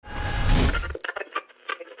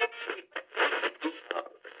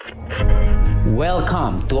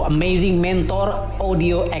Welcome to Amazing Mentor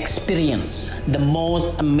Audio Experience, the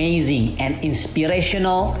most amazing and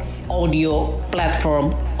inspirational audio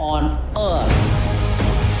platform on earth.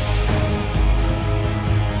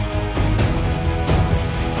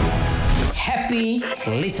 Happy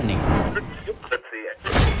listening.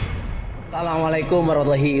 Assalamualaikum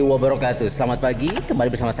warahmatullahi wabarakatuh. Selamat pagi, kembali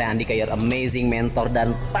bersama saya Andika, your amazing mentor.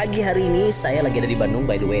 Dan pagi hari ini saya lagi ada di Bandung,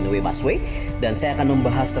 by the way, Busway. Dan saya akan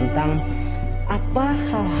membahas tentang apa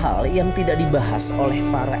hal-hal yang tidak dibahas oleh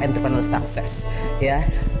para entrepreneur sukses, ya.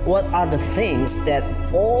 What are the things that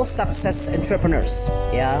all success entrepreneurs,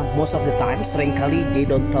 ya, most of the time seringkali they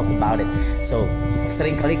don't talk about it. So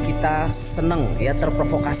seringkali kita senang, ya,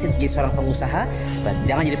 terprovokasi jadi seorang pengusaha, but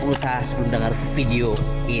jangan jadi pengusaha sebelum dengar video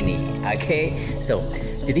ini, oke? So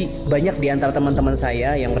jadi banyak di antara teman-teman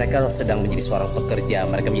saya yang mereka sedang menjadi seorang pekerja,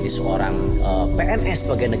 mereka menjadi seorang PNS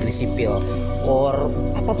pegawai negeri sipil, or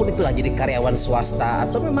apapun itulah, jadi karyawan swasta,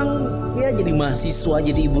 atau memang ya jadi mahasiswa,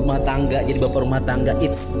 jadi ibu rumah tangga, jadi bapak rumah tangga.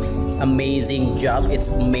 It's amazing job,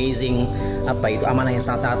 it's amazing, amanah yang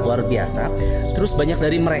sangat-sangat luar biasa. Terus banyak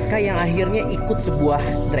dari mereka yang akhirnya ikut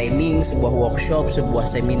sebuah training, sebuah workshop, sebuah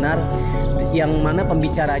seminar yang mana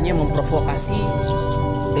pembicaranya memprovokasi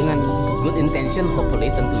dengan good intention,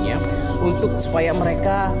 hopefully tentunya, untuk supaya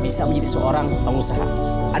mereka bisa menjadi seorang pengusaha.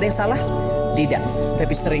 Ada yang salah? Tidak.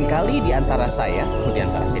 Tapi seringkali di antara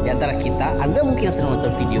kita, Anda mungkin yang sedang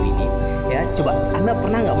nonton video ini, ya, coba Anda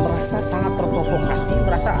pernah nggak merasa sangat terprovokasi,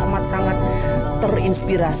 merasa amat sangat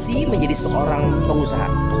terinspirasi menjadi seorang pengusaha?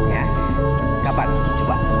 Ya, kapan?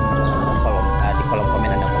 Coba di kolom komen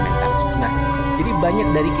Anda komentar. Nah, jadi banyak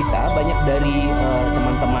dari kita, banyak dari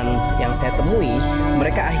teman-teman yang saya temui,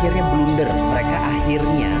 mereka akhirnya blunder, mereka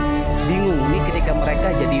akhirnya bingung nih ketika mereka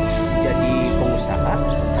jadi pengusaha,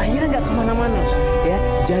 akhirnya nggak kemana-mana, ya.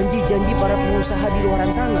 Janji-janji para pengusaha di luaran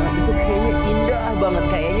sana itu kayaknya indah banget,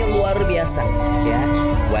 kayaknya luar biasa, ya.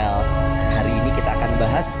 Well, hari ini kita akan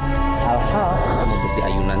bahas hal-hal sama bukti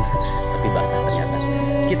ayunan tapi basah ternyata.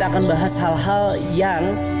 Kita akan bahas hal-hal yang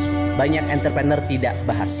banyak entrepreneur tidak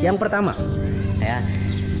bahas. Yang pertama, ya,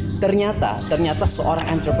 ternyata seorang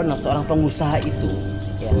entrepreneur, seorang pengusaha itu,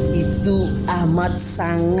 ya, itu amat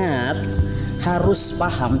sangat harus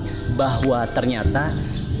paham bahwa ternyata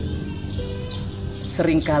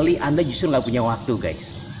seringkali Anda justru nggak punya waktu,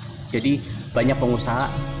 guys. Jadi banyak pengusaha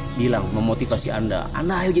bilang memotivasi Anda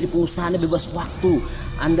ayo jadi pengusaha, Anda bebas waktu,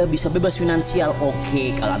 Anda bisa bebas finansial.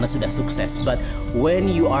 Oke, kalau Anda sudah sukses, but when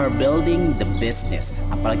you are building the business,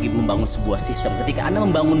 apalagi membangun sebuah sistem, ketika Anda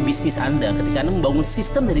membangun bisnis Anda, ketika Anda membangun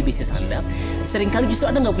sistem dari bisnis Anda, seringkali justru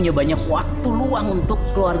Anda nggak punya banyak waktu luang untuk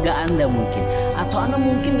keluarga Anda mungkin, atau Anda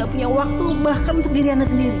mungkin nggak punya waktu bahkan untuk diri Anda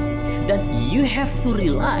sendiri. Dan you have to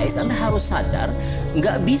realize, Anda harus sadar,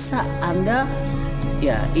 nggak bisa Anda,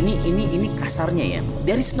 ya, ini kasarnya, ya,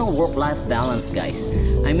 there is no work life balance, guys.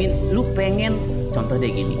 I mean, lu pengen, contoh deh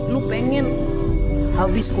gini, lu pengen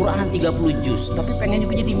habis Quran 30 juz, tapi pengen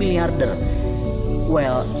juga jadi miliarder.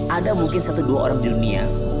 Well, ada mungkin 1-2 orang di dunia,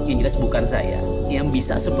 yang jelas bukan saya, yang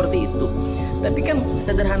bisa seperti itu. Tapi kan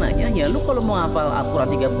sederhananya, ya, lu kalau mau hafal Al-Quran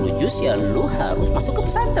 30 juz, ya lu harus masuk ke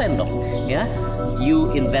pesantren dong, ya.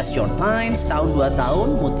 You invest your time, setahun 2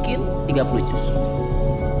 tahun mungkin 30 juz.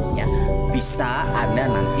 Ya, bisa Anda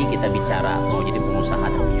nanti kita bicara mau jadi pengusaha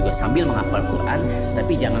tapi juga sambil menghafal Quran,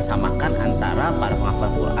 tapi jangan samakan antara para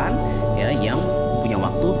penghafal Quran, ya, yang punya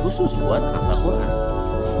waktu khusus buat hafal Quran,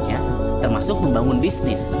 ya, termasuk membangun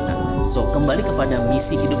bisnis. Nah, so kembali kepada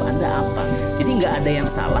misi hidup Anda apa. Jadi nggak ada yang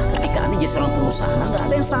salah ketika Anda jadi seorang pengusaha, nggak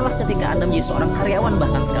ada yang salah ketika Anda menjadi seorang karyawan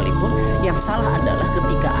bahkan sekalipun. Yang salah adalah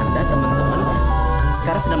ketika Anda, teman-teman,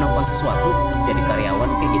 sekarang sedang melakukan sesuatu, jadi karyawan,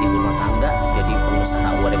 kayak jadi rumah tangga, jadi pengusaha,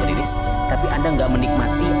 whatever it is, tapi Anda nggak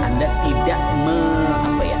menikmati, Anda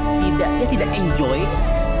tidak enjoy,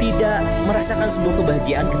 tidak merasakan sebuah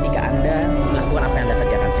kebahagiaan ketika Anda melakukan apa yang Anda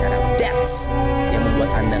kerjakan sekarang. That's yang membuat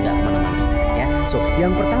Anda nggak kemana-mana, ya. So,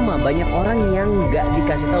 yang pertama, banyak orang yang nggak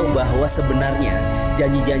dikasih tahu bahwa sebenarnya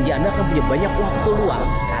janji-janji Anda akan punya banyak waktu luang.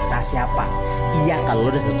 Kata siapa? Iya, kalau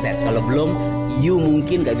udah sukses. Kalau belum, you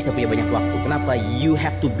mungkin gak bisa punya banyak waktu. Kenapa? You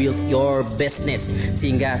have to build your business,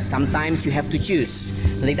 sehingga sometimes you have to choose.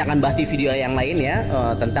 Nanti kita akan bahas di video yang lain, ya,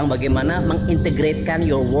 tentang bagaimana mengintegrate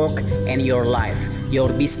your work and your life, your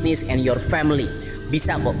business and your family.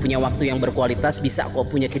 Bisa kok punya waktu yang berkualitas, bisa kok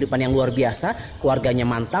punya kehidupan yang luar biasa, keluarganya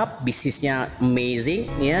mantap, bisnisnya amazing,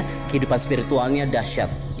 ya, kehidupan spiritualnya dahsyat,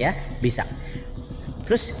 ya, bisa.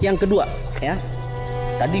 Terus yang kedua, ya,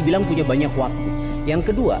 tadi bilang punya banyak waktu.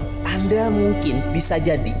 Yang kedua, Anda mungkin bisa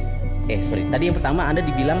jadi, tadi yang pertama Anda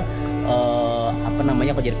dibilang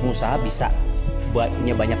kalau jadi pengusaha bisa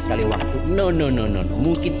punya banyak sekali waktu. No.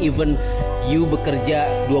 Mungkin even you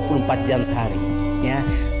bekerja 24 jam sehari, ya.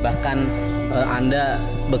 Bahkan Anda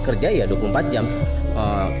bekerja ya 24 jam.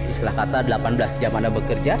 Istilah kata 18 jam Anda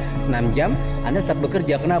bekerja, 6 jam Anda tetap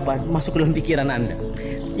bekerja. Kenapa? Masuk ke dalam pikiran Anda.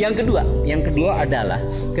 Yang kedua adalah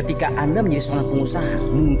ketika Anda menjadi seorang pengusaha,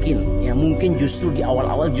 mungkin justru di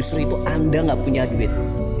awal-awal justru itu Anda nggak punya duit.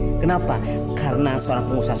 Kenapa? Karena seorang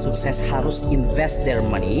pengusaha sukses harus invest their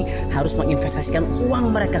money, harus menginvestasikan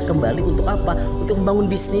uang mereka kembali untuk apa? Untuk membangun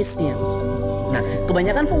bisnisnya. Nah,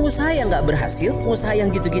 kebanyakan pengusaha yang nggak berhasil, pengusaha yang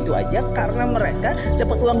gitu-gitu aja, karena mereka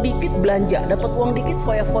dapat uang dikit belanja, dapat uang dikit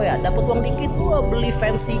foya-foya, dapat uang dikit beli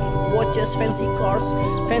fancy watches, fancy cars,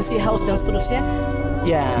 fancy house dan seterusnya.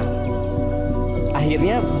 Ya,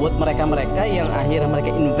 akhirnya buat mereka yang akhirnya mereka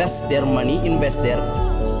invest their money,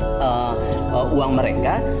 uang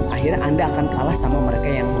mereka, akhirnya Anda akan kalah sama mereka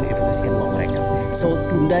yang menginvestasikan uang mereka. So,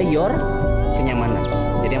 tunda your kenyamanan.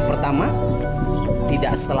 Jadi yang pertama,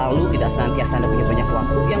 tidak senantiasa Anda punya banyak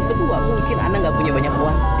waktu. Yang kedua, mungkin Anda nggak punya banyak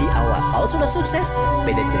uang di awal. Kalau sudah sukses,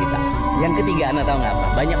 beda cerita. Yang ketiga, Anda tahu nggak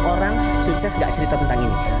apa? Banyak orang sukses nggak cerita tentang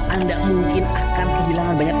ini. Anda mungkin akan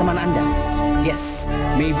kehilangan banyak teman Anda. Yes,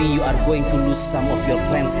 maybe you are going to lose some of your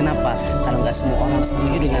friends. Kenapa? Karena nggak semua orang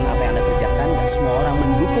setuju dengan apa yang Anda kerjakan, nggak semua orang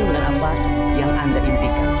mendukung dengan apa yang Anda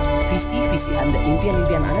impikan. Visi Anda, impian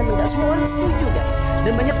Anda, nggak semua orang setuju, guys.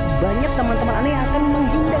 Dan banyak teman-teman Anda yang akan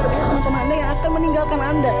menghindar, banyak teman-teman Anda yang akan meninggalkan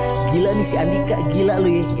Anda. Gila nih si Andika, gila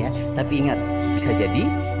lu ya. Tapi ingat, bisa jadi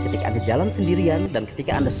ketika Anda jalan sendirian dan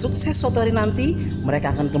ketika Anda sukses suatu hari nanti,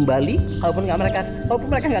 mereka akan kembali. Kalaupun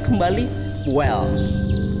mereka nggak kembali, well,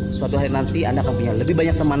 suatu hari nanti Anda akan punya lebih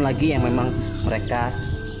banyak teman lagi yang memang mereka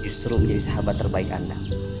justru menjadi sahabat terbaik Anda.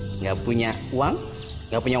 Nggak punya uang,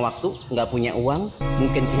 nggak punya waktu, nggak punya uang,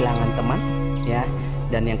 mungkin kehilangan teman, ya.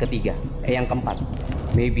 Dan yang keempat,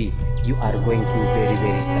 maybe you are going to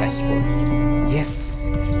very stressful. Yes,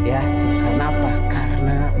 ya. Karena apa?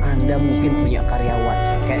 Karena Anda mungkin punya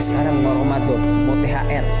karyawan. Kayak sekarang mau Ramadan, mau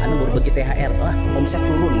THR, Anda baru bagi THR, omset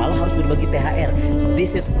turun, malah harus berbagi THR.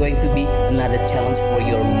 This is going to be another challenge for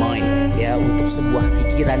your mind, ya, untuk sebuah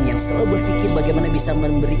pikiran yang selalu berpikir bagaimana bisa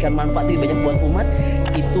memberikan manfaat lebih banyak buat umat,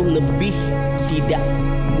 itu lebih tidak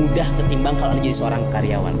mudah ketimbang kalau Anda jadi seorang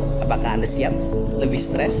karyawan. Apakah Anda siap? Lebih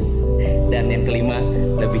stres. Dan yang kelima,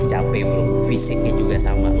 lebih capek bro. Fisiknya juga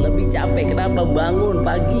sama, lebih capek. Kenapa? Bangun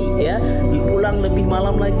pagi ya, pulang lebih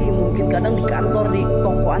malam lagi. Mungkin kadang di kantor, di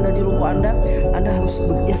toko Anda, di ruko Anda harus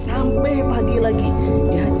bekerja sampai pagi lagi.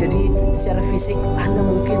 Ya, jadi secara fisik Anda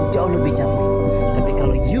mungkin jauh lebih capek. Tapi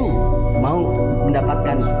kalau you mau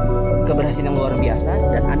mendapatkan keberhasilan yang luar biasa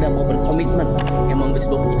dan Anda mau berkomitmen, yang mengambil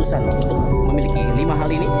sebuah keputusan untuk memiliki 5 hal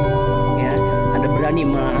ini, ya, Anda berani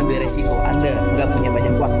mengambil resiko. Anda nggak punya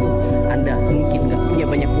banyak waktu, Anda mungkin nggak punya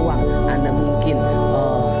banyak uang, Anda mungkin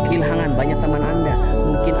kehilangan banyak teman Anda,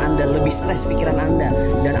 mungkin Anda lebih stres pikiran Anda,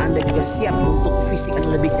 dan Anda juga siap untuk fisik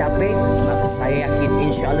Anda lebih capek, maka saya yakin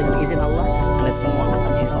insya Allah dengan izin Allah Anda semua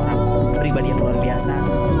akan menjadi seorang pribadi yang luar biasa,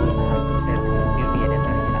 berusaha sukses di dunia dan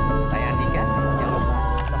akhirat. Saya Andika, jangan lupa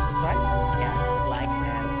subscribe, ya, like,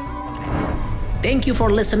 and comment. Thank you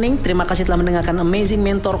for listening. Terima kasih telah mendengarkan Amazing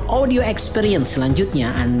Mentor Audio Experience.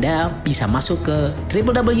 Selanjutnya Anda bisa masuk ke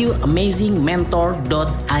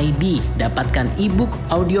www.amazingmentor.id. Dapatkan ebook,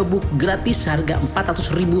 audiobook gratis harga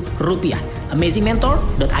Rp400.000.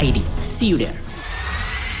 Amazingmentor.id. See you there.